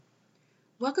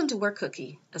Welcome to Work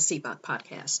Cookie, a CBOC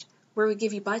podcast, where we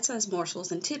give you bite-sized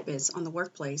morsels and tidbits on the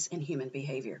workplace and human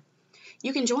behavior.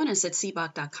 You can join us at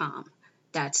cboc.com.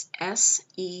 That's SEBOC.com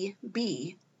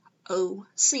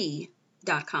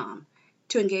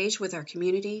to engage with our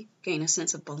community, gain a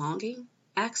sense of belonging,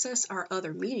 access our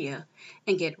other media,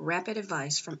 and get rapid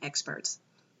advice from experts.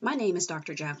 My name is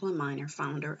Dr. Jacqueline Miner,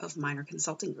 founder of Miner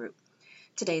Consulting Group.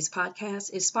 Today's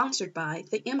podcast is sponsored by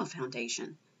the Emma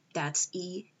Foundation. That's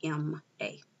EMA.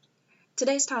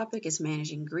 Today's topic is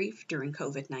managing grief during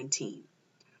COVID-19.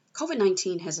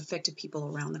 COVID-19 has affected people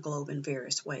around the globe in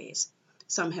various ways.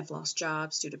 Some have lost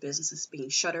jobs due to businesses being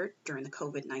shuttered during the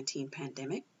COVID-19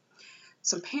 pandemic.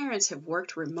 Some parents have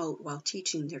worked remote while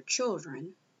teaching their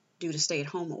children due to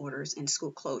stay-at-home orders and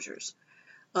school closures.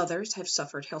 Others have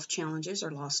suffered health challenges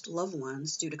or lost loved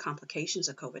ones due to complications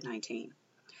of COVID-19.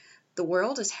 The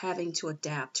world is having to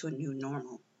adapt to a new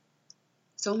normal.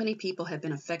 So many people have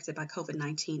been affected by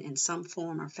COVID-19 in some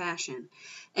form or fashion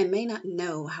and may not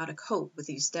know how to cope with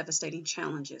these devastating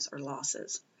challenges or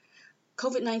losses.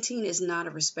 COVID-19 is not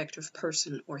a respecter of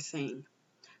person or thing.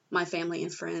 My family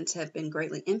and friends have been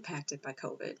greatly impacted by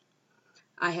COVID.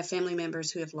 I have family members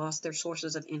who have lost their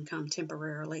sources of income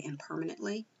temporarily and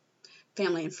permanently,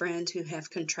 family and friends who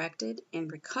have contracted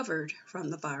and recovered from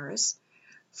the virus,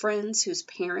 friends whose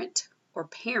parent or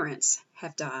parents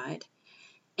have died,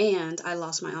 and I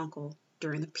lost my uncle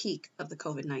during the peak of the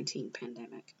COVID-19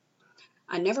 pandemic.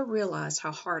 I never realized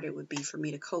how hard it would be for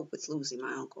me to cope with losing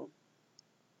my uncle.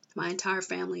 My entire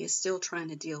family is still trying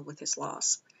to deal with his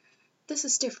loss. This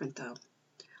is different, though.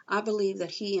 I believe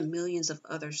that he and millions of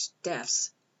others'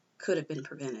 deaths could have been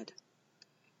prevented.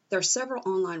 There are several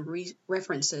online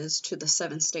references to the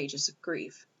 7 stages of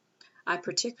grief. I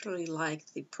particularly like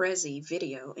the Prezi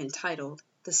video entitled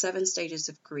The 7 Stages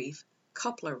of Grief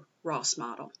Kubler-Ross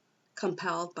Model,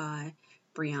 compiled by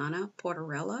Brianna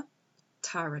Portarella,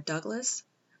 Tyra Douglas,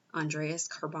 Andreas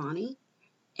Carboni,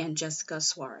 and Jessica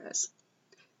Suarez.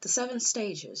 The 7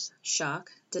 stages, shock,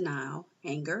 denial,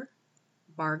 anger,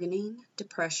 bargaining,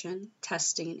 depression,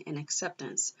 testing, and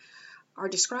acceptance, are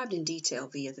described in detail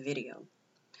via the video.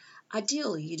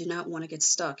 Ideally, you do not want to get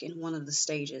stuck in one of the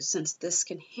stages since this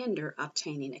can hinder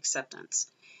obtaining acceptance.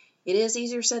 It is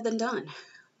easier said than done.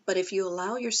 But if you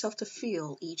allow yourself to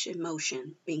feel each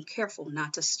emotion, being careful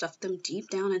not to stuff them deep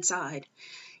down inside,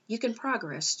 you can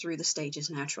progress through the stages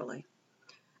naturally.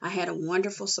 I had a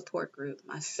wonderful support group,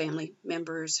 my family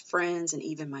members, friends, and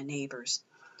even my neighbors.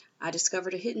 I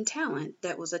discovered a hidden talent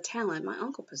that was a talent my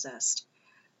uncle possessed.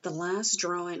 The last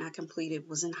drawing I completed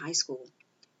was in high school.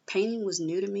 Painting was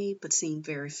new to me but seemed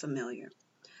very familiar.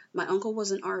 My uncle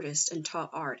was an artist and taught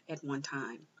art at one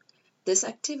time. This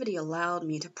activity allowed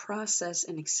me to process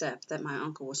and accept that my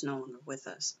uncle was no longer with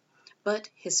us, but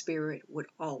his spirit would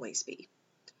always be.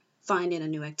 Finding a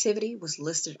new activity was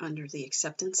listed under the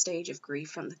acceptance stage of grief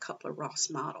from the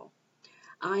Kubler-Ross model.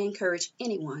 I encourage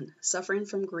anyone suffering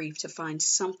from grief to find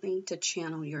something to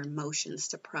channel your emotions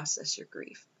to process your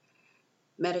grief.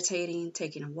 Meditating,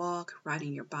 taking a walk,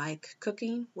 riding your bike,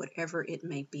 cooking, whatever it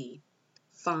may be.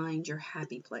 Find your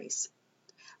happy place.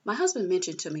 My husband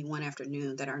mentioned to me one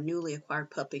afternoon that our newly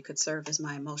acquired puppy could serve as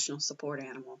my emotional support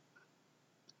animal.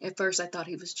 At first I thought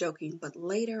he was joking, but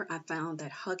later I found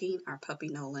that hugging our puppy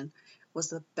Nolan was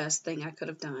the best thing I could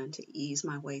have done to ease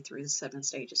my way through the 7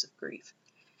 stages of grief.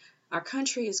 Our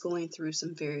country is going through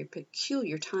some very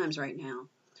peculiar times right now,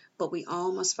 but we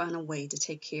all must find a way to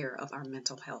take care of our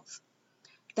mental health.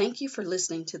 Thank you for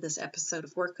listening to this episode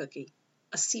of Work Cookie,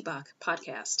 a CBOC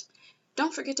podcast.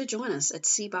 Don't forget to join us at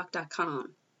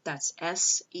cboc.com. That's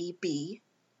SEBOC.com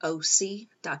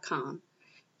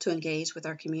to engage with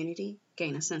our community,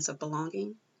 gain a sense of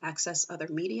belonging, access other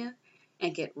media,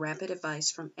 and get rapid advice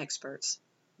from experts.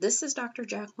 This is Dr.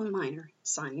 Jacqueline Miner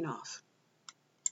signing off.